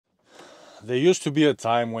there used to be a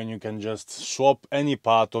time when you can just swap any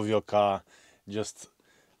part of your car, just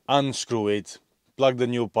unscrew it, plug the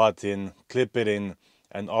new part in, clip it in,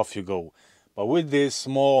 and off you go. But with these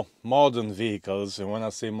more modern vehicles, and when I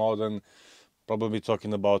say modern, probably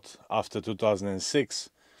talking about after 2006,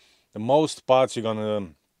 the most parts you're gonna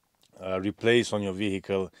replace on your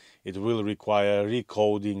vehicle, it will require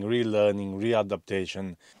recoding, relearning,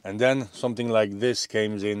 readaptation. And then something like this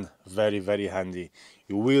comes in very handy.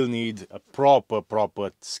 You will need a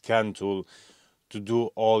proper scan tool to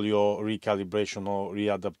do all your recalibration or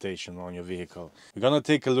readaptation on your vehicle. We're gonna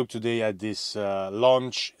take a look today at this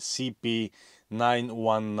Launch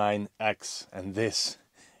CRP919X, and this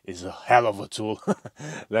is a hell of a tool.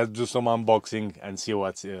 Let's do some unboxing and see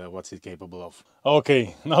what's it capable of.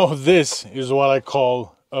 Okay, now this is what I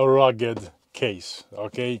call a rugged case.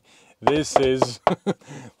 Okay, this is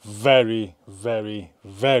very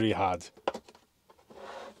hard.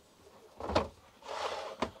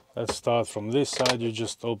 Let's start from this side. You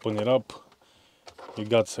just open it up. You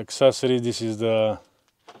got accessories. This is the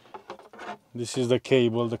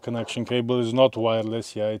cable. The connection cable is not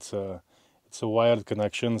wireless. Yeah, it's a wired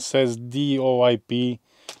connection. It says DOIP.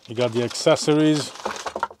 You got the accessories.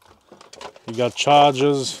 You got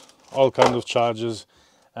chargers, all kinds of chargers,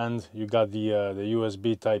 and you got the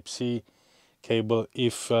USB Type-C cable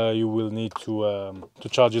if you will need to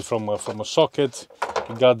charge it from a socket.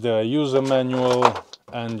 You got the user manual,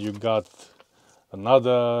 and you got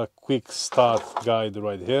another quick start guide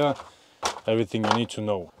right here. Everything you need to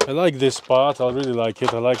know. I like this part. I really like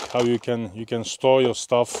it. I like how you can store your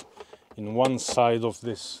stuff in one side of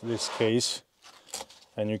this case,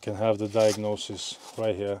 and you can have the diagnosis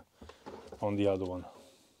right here on the other one.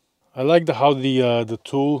 I like how the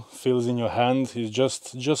tool feels in your hand. It's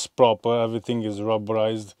just proper. Everything is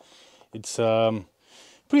rubberized. It's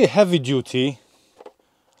pretty heavy duty.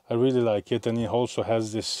 I really like it, and it also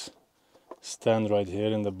has this stand right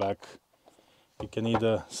here in the back. You can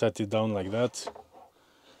either set it down like that,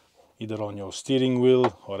 either on your steering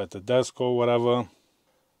wheel or at the desk or whatever.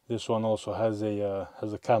 This one also has a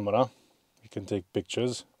camera. You can take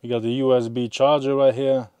pictures. We got the USB charger right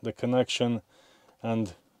here, the connection,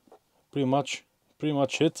 and pretty much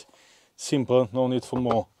it. Simple, no need for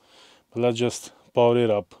more. But let's just power it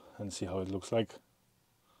up and see how it looks like.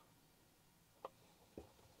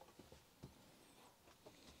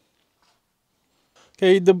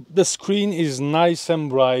 Okay, the screen is nice and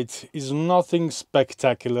bright. It's nothing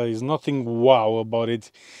spectacular. It's nothing wow about it.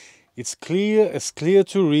 It's clear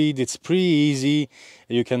to read. It's pretty easy.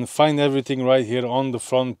 You can find everything right here on the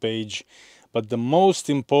front page. But the most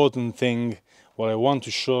important thing, what I want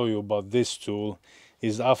to show you about this tool,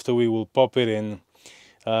 is after we will pop it in.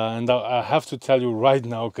 And I have to tell you right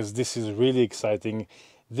now, because this is really exciting,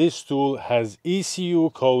 this tool has ECU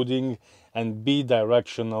coding and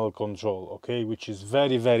Bi-Directional control, okay, which is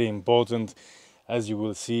very important, as you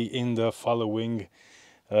will see in the following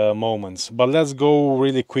moments. But let's go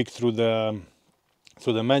really quick through the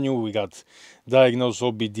menu. We got diagnose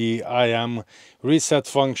OBD, IM, reset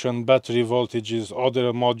function, battery voltages,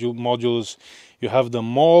 other modules. You have the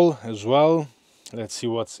mall as well. Let's see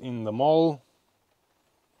what's in the mall.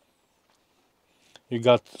 You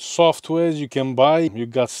got softwares you can buy. You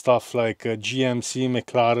got stuff like GMC,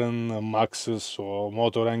 McLaren, Maxus, or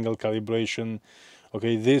motor angle calibration.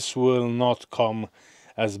 Okay, this will not come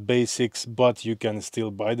as basics, but you can still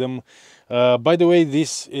buy them. By the way,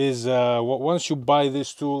 this is once you buy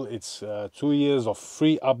this tool, it's 2 years of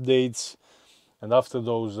free updates, and after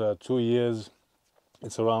those 2 years,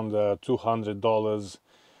 it's around $200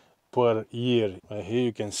 per year. Here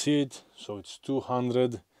you can see it, so it's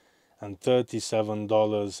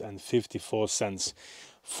 $237.54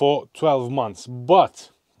 for 12 months. But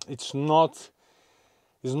it's not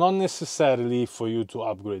necessarily for you to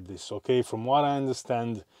upgrade this, okay? From what I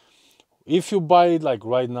understand, if you buy it like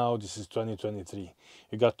right now, this is 2023,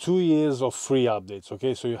 you got 2 years of free updates,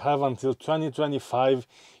 okay? So you have until 2025,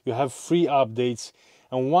 you have free updates,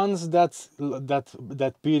 and once that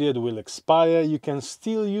period will expire, you can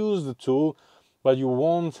still use the tool, but you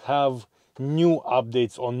won't have new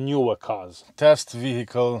updates on newer cars. Test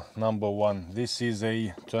vehicle number 1. This is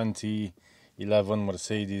a 2011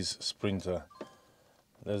 Mercedes Sprinter.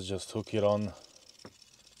 Let's just hook it on. You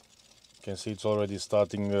can see it's already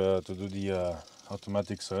starting to do the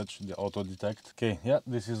automatic search, the auto detect. Okay, yeah,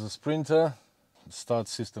 this is a Sprinter. Start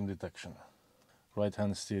system detection. Right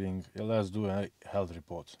hand steering. Let's do a health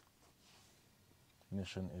report.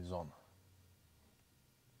 Ignition is on.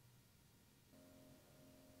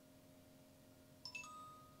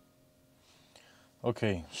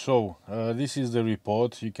 Okay, so this is the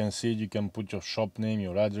report. You can see it. You can put your shop name,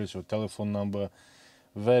 your address, your telephone number.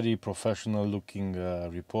 Very professional looking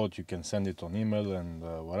report. You can send it on email and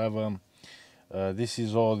whatever. This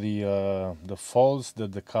is all the faults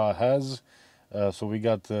that the car has. So we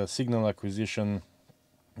got signal acquisition.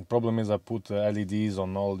 The problem is I put LEDs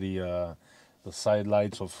on all the side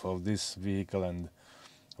lights of this vehicle, and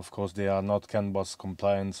of course they are not CAN bus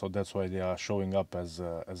compliant, so that's why they are showing up as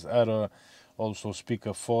error. Also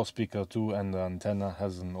speaker 4, speaker 2 and the antenna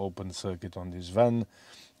has an open circuit on this van.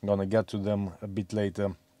 I'm gonna get to them a bit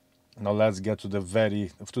later. Now let's get to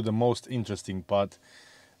the most interesting part,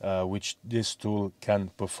 which this tool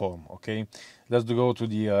can perform. Okay, let's go to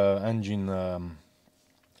the engine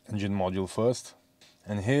module first.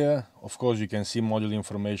 And here, of course, you can see module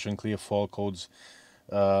information, clear fault codes,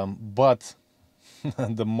 but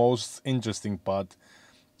the most interesting part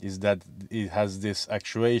is that it has this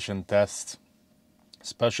actuation test,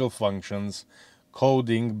 special functions,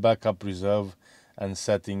 coding, backup reserve, and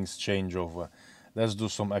settings changeover. Let's do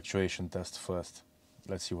some actuation test first.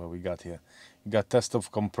 Let's see what we got here. You got test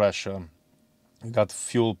of compressor, you got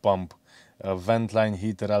fuel pump, vent line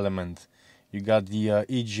heater element, you got the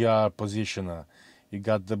EGR positioner, you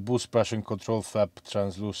got the boost pressure control flap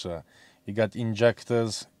transducer, you got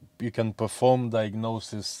injectors. You can perform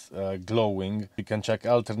diagnosis glowing. You can check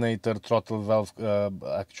alternator, throttle valve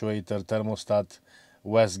actuator, thermostat,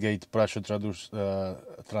 Westgate pressure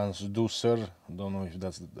transducer. I don't know if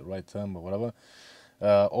that's the right term, but whatever.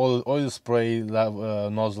 Oil spray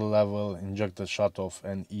nozzle level, injector shutoff,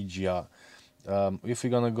 and EGR. If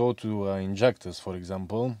we're gonna go to injectors, for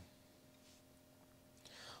example,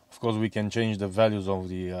 of course we can change the values of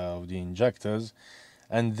the injectors,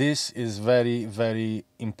 and this is very, very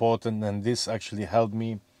important, and this actually helped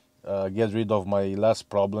me get rid of my last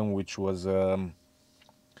problem, which was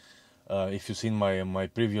if you've seen my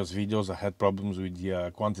previous videos, I had problems with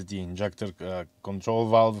the quantity injector control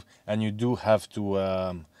valve, and you do have to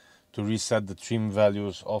reset the trim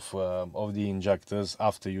values of the injectors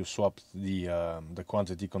after you swap the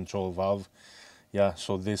quantity control valve. Yeah,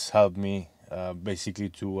 so this helped me basically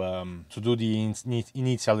to do the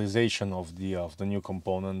initialization of the new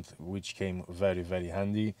component, which came very, very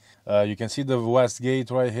handy. You can see the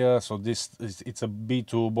Westgate right here. So it's a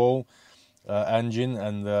B-turbo engine,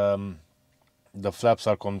 and the flaps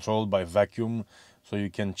are controlled by vacuum, so you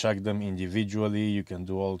can check them individually. You can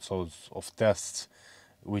do all sorts of tests,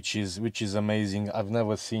 which is amazing. I've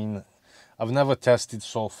never tested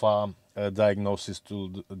so far a diagnosis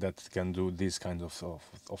tool that can do these kind of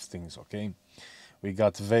things. Okay, we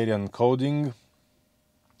got variant coding.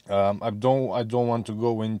 I don't want to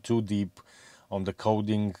go in too deep on the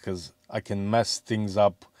coding because I can mess things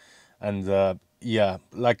up, and yeah,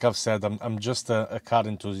 like I've said, I'm just a car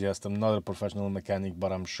enthusiast. I'm not a professional mechanic,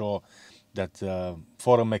 but I'm sure that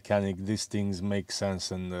for a mechanic these things make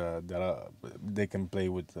sense, and they can play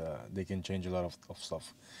with, they can change a lot of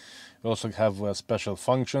stuff. We also have a special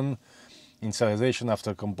function, initialization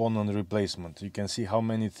after component replacement. You can see how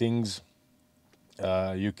many things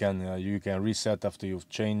you can reset after you've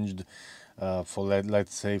changed. For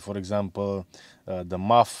let's say, for example, the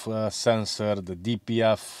MUF sensor, the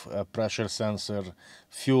DPF pressure sensor,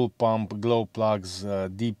 fuel pump, glow plugs,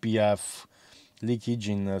 DPF, leakage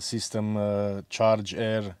in system charge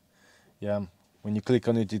air. Yeah, when you click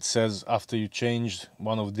on it, it says after you changed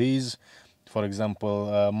one of these, for example,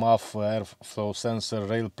 MUF airflow sensor,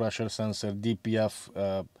 rail pressure sensor,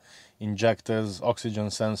 DPF injectors, oxygen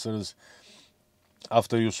sensors.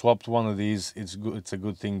 After you swapped one of these, it's a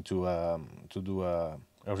good thing to do a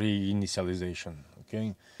reinitialization.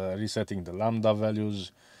 Okay, resetting the lambda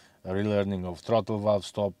values, relearning of throttle valve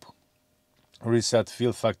stop, reset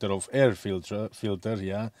fill factor of air filter.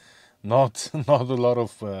 Yeah, not a lot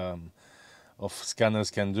of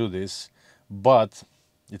scanners can do this, but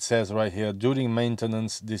it says right here, during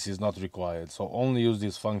maintenance this is not required. So only use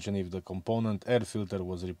this function if the component air filter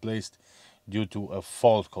was replaced due to a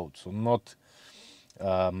fault code. So not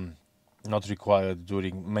required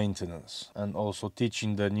during maintenance. And also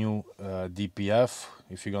teaching the new DPF,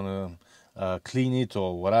 if you're gonna clean it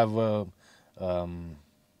or whatever,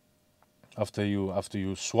 after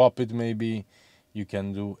you swap it, maybe you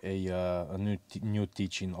can do a new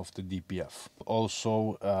teaching of the DPF.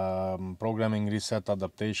 Also programming reset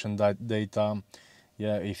adaptation data.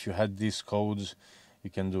 Yeah, if you had these codes, you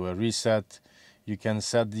can do a reset. You can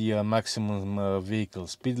set the maximum vehicle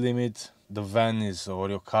speed limit. The van is, or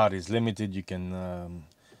your car is limited, you can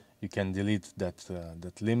delete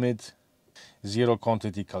that limit. Zero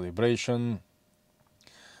quantity calibration.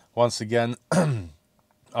 Once again,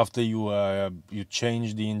 After you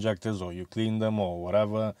change the injectors or you clean them or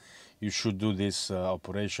whatever, you should do this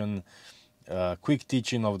operation. Quick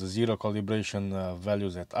teaching of the zero calibration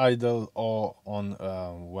values at idle or on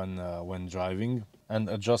when driving, and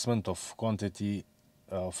adjustment of quantity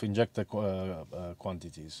of injector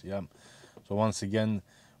quantities. Yeah. So once again,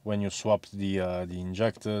 when you swap the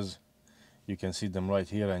injectors, you can see them right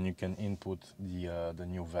here, and you can input the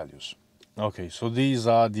new values. Okay, so these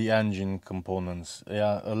are the engine components.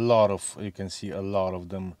 Yeah, you can see a lot of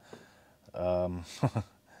them.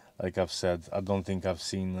 Like I've said, I don't think I've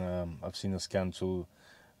seen a scan tool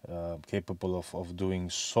capable of doing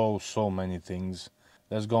so many things.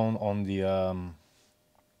 Let's go on the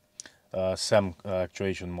SEM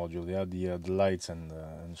actuation module. Yeah, the lights and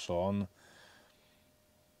so on.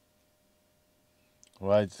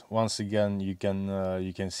 Right. Once again, you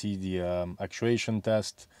can see the actuation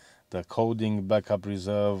test, the coding, backup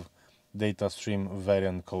reserve, data stream,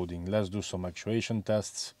 variant coding. Let's do some actuation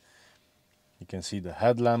tests. You can see the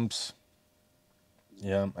headlamps.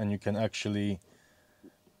 Yeah, and you can actually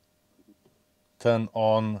turn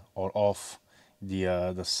on or off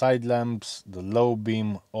the side lamps, the low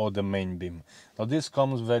beam or the main beam. Now this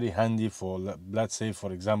comes very handy for, let's say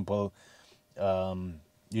for example,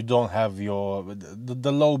 you don't have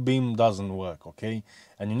the low beam doesn't work, okay,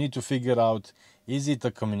 and you need to figure out, is it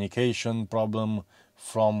a communication problem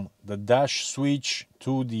from the dash switch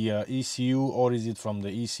to the ECU, or is it from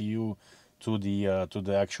the ECU to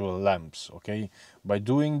the actual lamps? Okay, by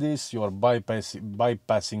doing this you are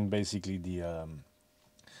bypassing basically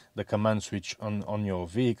the command switch on your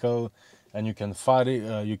vehicle, and you can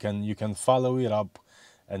you can follow it up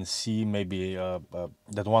and see maybe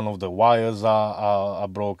that one of the wires are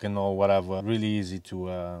broken or whatever. Really easy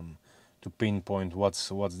to pinpoint what's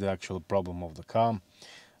the actual problem of the car.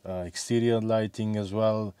 Exterior lighting as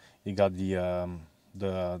well. You got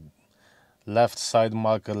the left side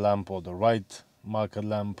marker lamp or the right marker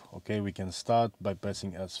lamp. Okay, we can start by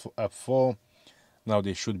pressing F4. Now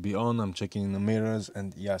they should be on. I'm checking in the mirrors,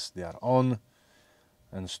 and yes, they are on.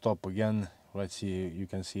 And stop again. Right here, you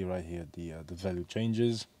can see right here the value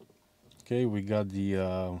changes. Okay, we got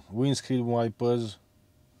the windscreen wipers.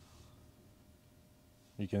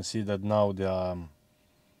 You can see that now they are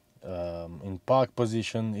in park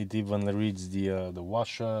position. It even reads the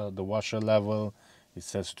washer level. It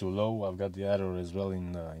says too low. I've got the error as well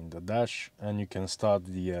in the dash. And you can start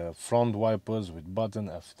the front wipers with button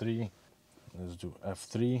F3. Let's do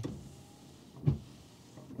F3. You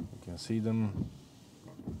can see them.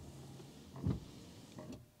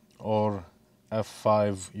 Or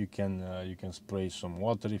F5. You can spray some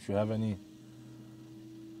water if you have any.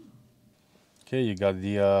 Okay, you got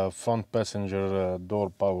the front passenger door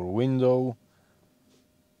power window,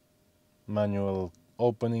 manual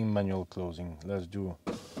opening, manual closing. Let's do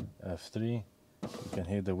F3. You can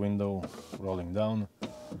hear the window rolling down.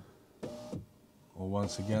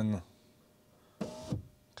 Once again,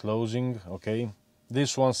 closing. Okay,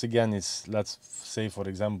 this once again is, let's say for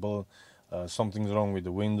example, something's wrong with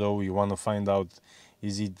the window. You want to find out,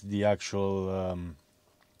 is it the actual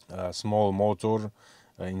small motor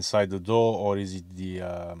inside the door, or is it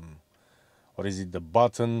the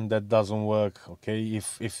button that doesn't work? Okay,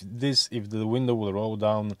 if the window will roll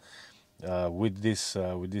down with this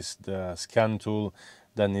scan tool,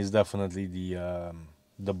 then it's definitely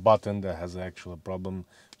the button that has the actual problem.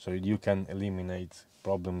 So you can eliminate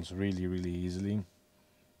problems really easily.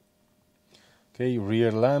 Okay,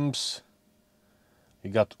 rear lamps. You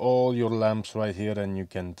got all your lamps right here, and you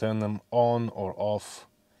can turn them on or off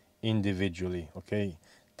individually. Okay,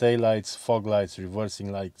 tail lights, fog lights,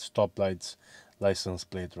 reversing lights, stop lights, license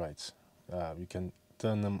plate lights. You can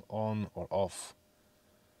turn them on or off,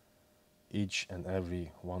 each and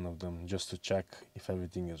every one of them, just to check if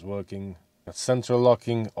everything is working. Central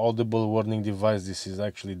locking, audible warning device. This is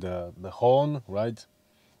actually the horn, right?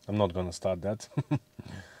 I'm not gonna start that.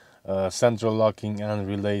 Central locking and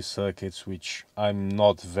relay circuits, which I'm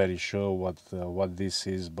not very sure what this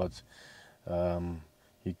is, but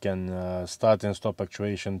you can start and stop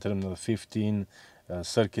actuation, terminal 15,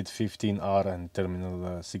 circuit 15R, and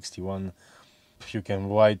terminal 61. You can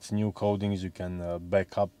write new codings, you can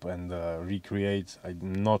back up and recreate.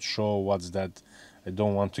 I'm not sure what's that. I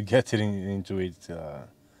don't want to get into it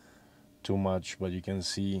too much, but you can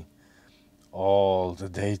see all the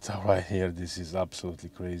data right here. This is absolutely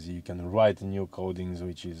crazy. You can write new codings,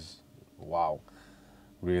 which is wow.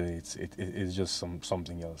 Really, it's just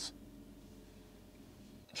something else.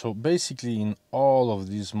 So basically, in all of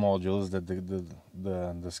these modules that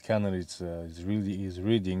the scanner is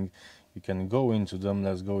reading, you can go into them.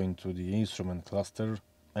 Let's go into the instrument cluster,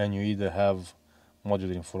 and you either have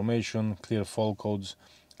module information, clear fault codes,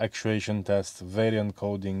 actuation test, variant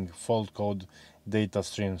coding, fault code, data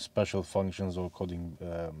stream, special functions or coding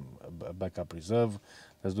backup reserve.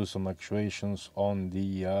 Let's do some actuations on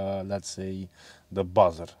the, let's say, the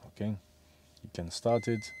buzzer, okay? You can start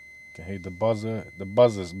it, you can hear the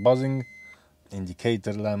buzzer is buzzing,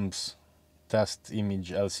 indicator lamps, test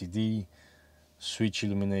image LCD, switch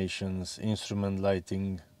illuminations, instrument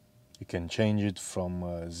lighting. You can change it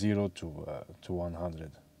from 0 to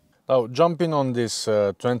 100. Now, jumping on this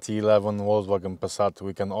 2011 Volkswagen Passat,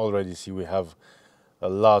 we can already see we have a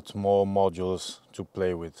lot more modules to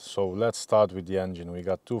play with. So let's start with the engine. We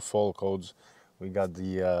got two fault codes. We got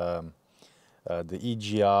the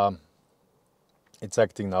EGR. It's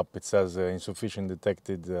acting up. It says insufficient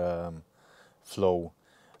detected flow.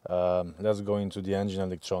 Let's go into the engine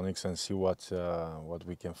electronics and see what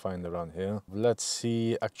we can find around here. Let's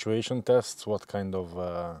see actuation tests. What kind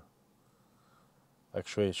of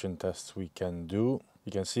actuation tests we can do.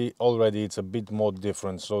 You can see already it's a bit more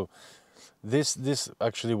different. So this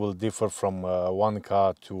actually will differ from one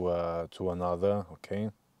car to another. Okay.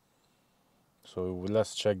 So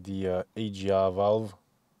let's check the EGR valve.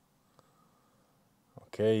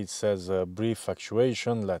 Okay, it says brief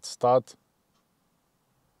actuation. Let's start.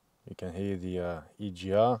 You can hear the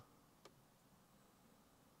EGR.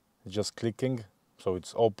 It's just clicking, so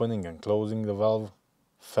it's opening and closing the valve.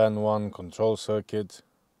 Fan 1 control circuit.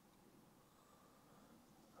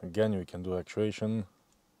 Again, we can do actuation.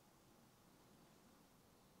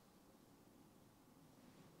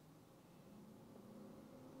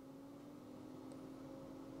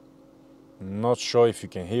 Not sure if you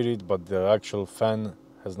can hear it, but the actual fan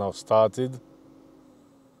has now started.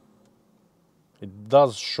 It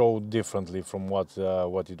does show differently from what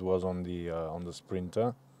it was on the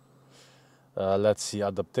Sprinter. Let's see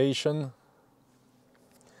adaptation.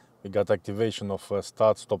 We got activation of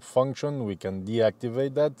start-stop function. We can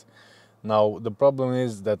deactivate that. Now the problem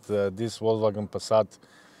is that this Volkswagen Passat,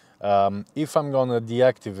 if I'm gonna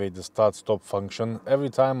deactivate the start-stop function,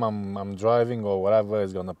 every time I'm driving or whatever,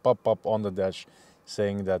 it's gonna pop up on the dash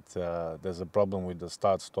saying that there's a problem with the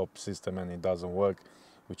start-stop system and it doesn't work,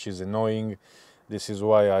 which is annoying. This is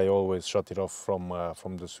why I always shut it off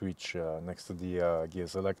from the switch next to the gear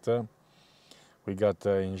selector. We got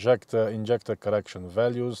injector correction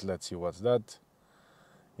values. Let's see what's that.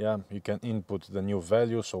 Yeah, you can input the new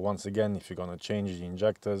value. So once again, if you're gonna change the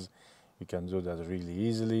injectors, you can do that really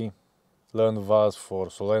easily. Learn valves for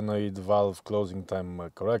solenoid valve closing time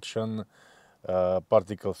correction,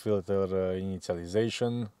 particle filter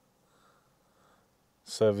initialization,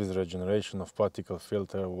 service regeneration of particle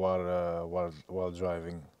filter while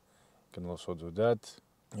driving. You can also do that.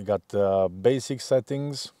 You got basic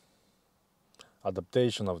settings.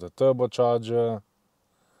 Adaptation of the turbocharger,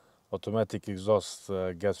 automatic exhaust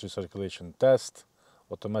gas recirculation test,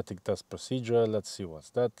 automatic test procedure. Let's see what's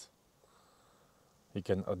that. You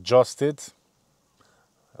can adjust it.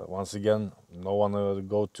 Once again, no one will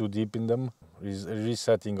go too deep in them.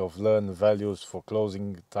 Resetting of learn values for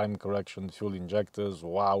closing time correction, fuel injectors.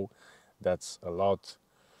 Wow, that's a lot.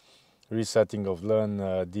 Resetting of learn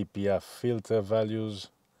DPF filter values.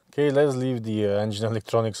 Okay, let's leave the engine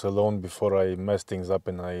electronics alone before I mess things up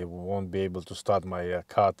and I won't be able to start my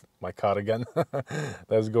car again.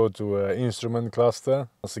 Let's go to instrument cluster.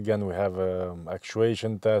 Once again, we have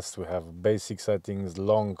actuation test, we have basic settings,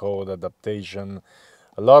 long code, adaptation,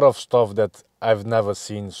 a lot of stuff that I've never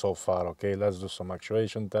seen so far. Okay, let's do some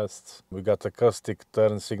actuation tests. We got acoustic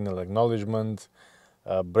turn signal acknowledgement,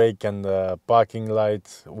 brake and parking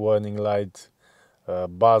light, warning light,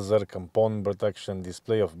 buzzer, component protection,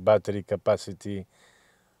 display of battery capacity,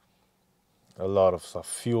 a lot of stuff,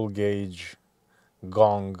 fuel gauge,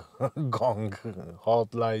 gong, gong,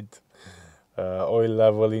 hot light, oil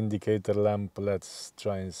level indicator lamp. Let's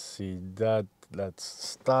try and see that. Let's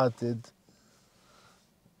start it.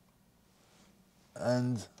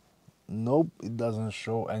 And nope, it doesn't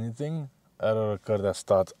show anything. Error occurred at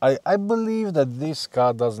start. I believe that this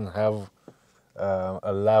car doesn't have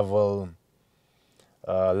a level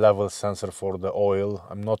sensor for the oil.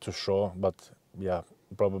 I'm not too sure, but yeah,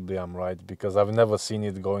 probably I'm right because I've never seen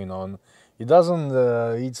it going on. It doesn't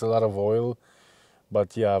eat a lot of oil,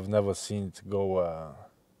 but yeah, I've never seen it go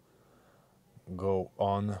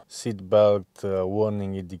on. Seat belt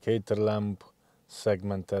warning indicator lamp,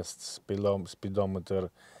 segment test, speedometer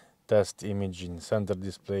test, image in center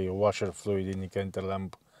display, washer fluid indicator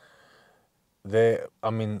lamp. There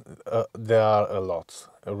are a lot,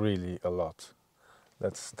 really a lot.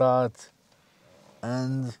 Let's start.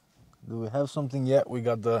 And do we have something yet? We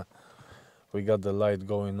got the light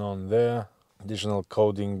going on there. additional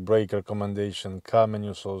coding, brake recommendation, car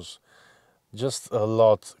menu source, just a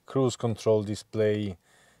lot. Cruise control display,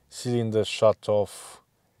 cylinder shut off,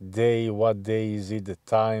 day, what day is it, the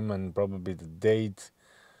time and probably the date,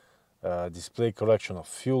 display correction of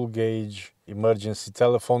fuel gauge, emergency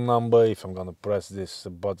telephone number if I'm gonna press this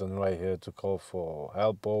button right here to call for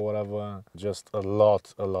help or whatever. Just a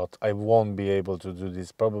lot. I won't be able to do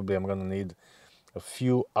this. Probably I'm gonna need a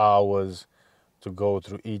few hours to go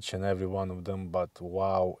through each and every one of them, but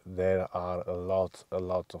wow, there are a lot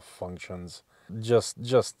of functions. Just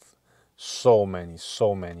so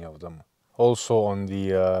many of them. Also on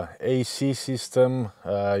the AC system,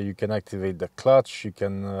 you can activate the clutch, you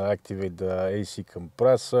can activate the AC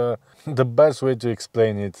compressor. The best way to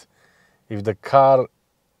explain it, if the car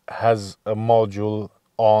has a module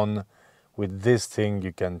on with this thing,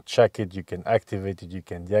 you can check it, you can activate it, you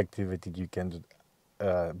can deactivate it, you can do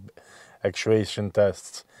actuation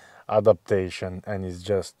tests, adaptation, and it's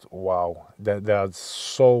just wow. There are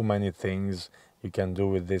so many things you can do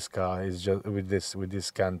with this car. It's just with this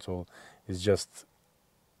scan tool. It's just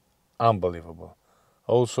unbelievable.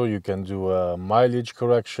 Also, you can do a mileage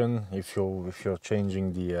correction if you're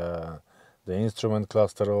changing the instrument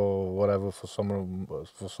cluster or whatever for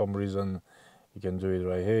some reason. You can do it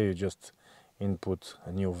right here. You just input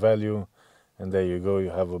a new value, and there you go.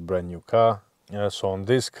 You have a brand new car. So on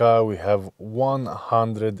this car we have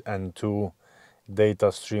 102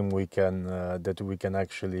 data stream that we can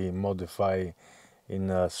actually modify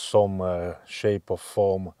in some shape or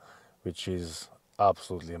form, which is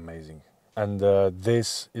absolutely amazing. And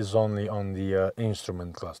this is only on the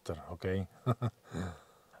instrument cluster, okay?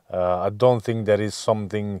 I don't think there is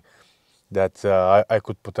something that I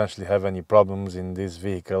could potentially have any problems in this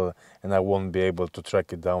vehicle and I won't be able to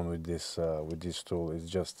track it down with this tool. It's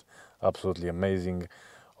just absolutely amazing.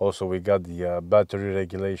 Also, we got the battery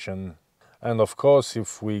regulation, and of course,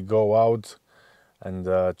 if we go out and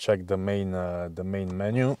check the main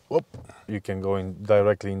menu, you can go in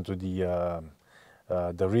directly into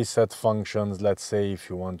the reset functions. Let's say if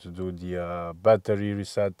you want to do the battery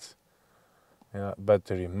reset,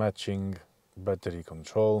 battery matching, battery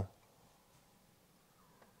control.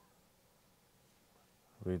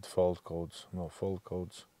 Read fault codes, no fault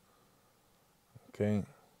codes. Okay.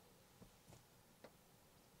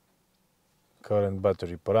 Current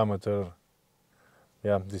battery parameter.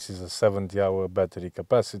 Yeah, this is a 70-hour battery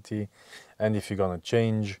capacity. And if you're gonna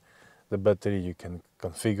change the battery, you can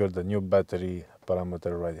configure the new battery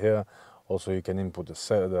parameter right here. Also, you can input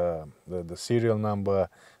the serial number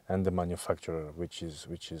and the manufacturer, which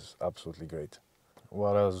is absolutely great.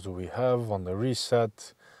 What else do we have on the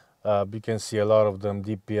reset? You can see a lot of them,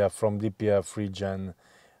 DPF, from DPF regen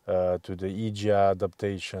to the EGR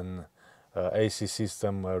adaptation, AC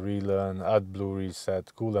system relearn, AdBlue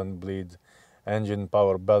reset, coolant bleed, engine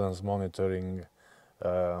power balance monitoring,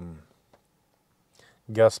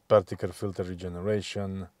 gas particle filter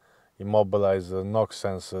regeneration, immobilizer, NOx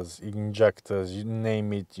sensors, injectors, you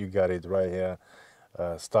name it, you got it right here.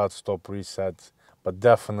 Start stop reset. But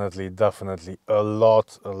definitely a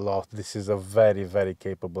lot. This is a very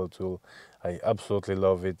capable tool. I absolutely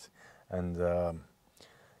love it, and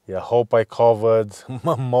yeah, hope I covered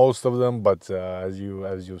most of them, but as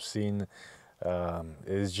you've seen,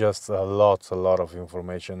 it's just a lot of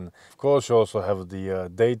information. Of course, you also have the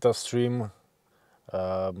data stream.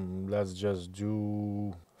 Let's just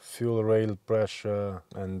do fuel rail pressure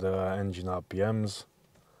and engine RPMs.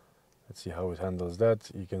 Let's see how it handles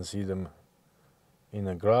that. You can see them in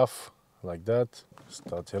a graph like that.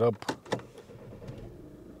 Start it up.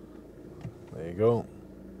 There you go.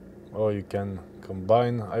 Or you can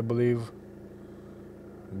combine, I believe,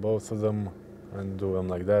 both of them and do them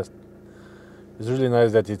like that. It's really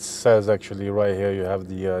nice that it says actually right here you have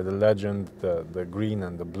the legend, the green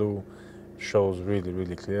and the blue shows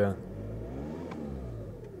really clear.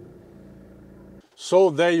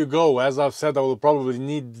 So there you go. As I've said, I will probably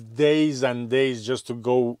need days and days just to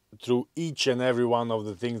go through each and every one of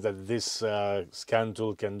the things that this scan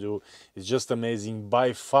tool can do. It's just amazing.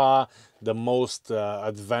 By far the most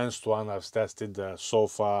advanced one I've tested so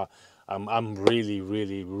far. I'm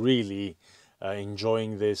really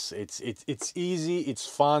enjoying this. It's easy, it's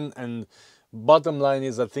fun, and bottom line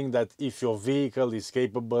is I think that if your vehicle is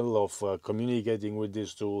capable of communicating with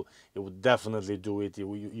this tool, it would definitely do it.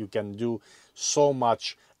 You can do so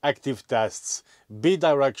much active tests,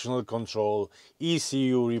 bi-directional control,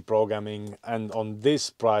 ECU reprogramming, and on this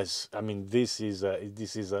price, I mean, this is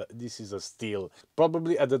a steal.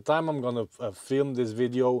 Probably at the time I'm gonna film this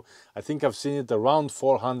video, I think I've seen it around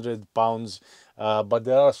 £400, but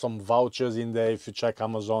there are some vouchers in there if you check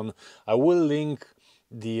Amazon. I will link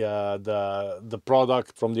the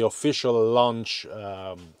product from the official launch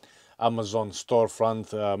Amazon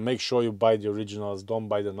storefront. Make sure you buy the originals, don't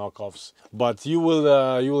buy the knockoffs. But you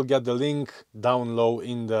will get the link down low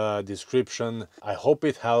in the description. I hope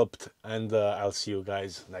it helped, and I'll see you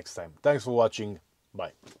guys next time. Thanks for watching.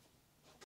 Bye.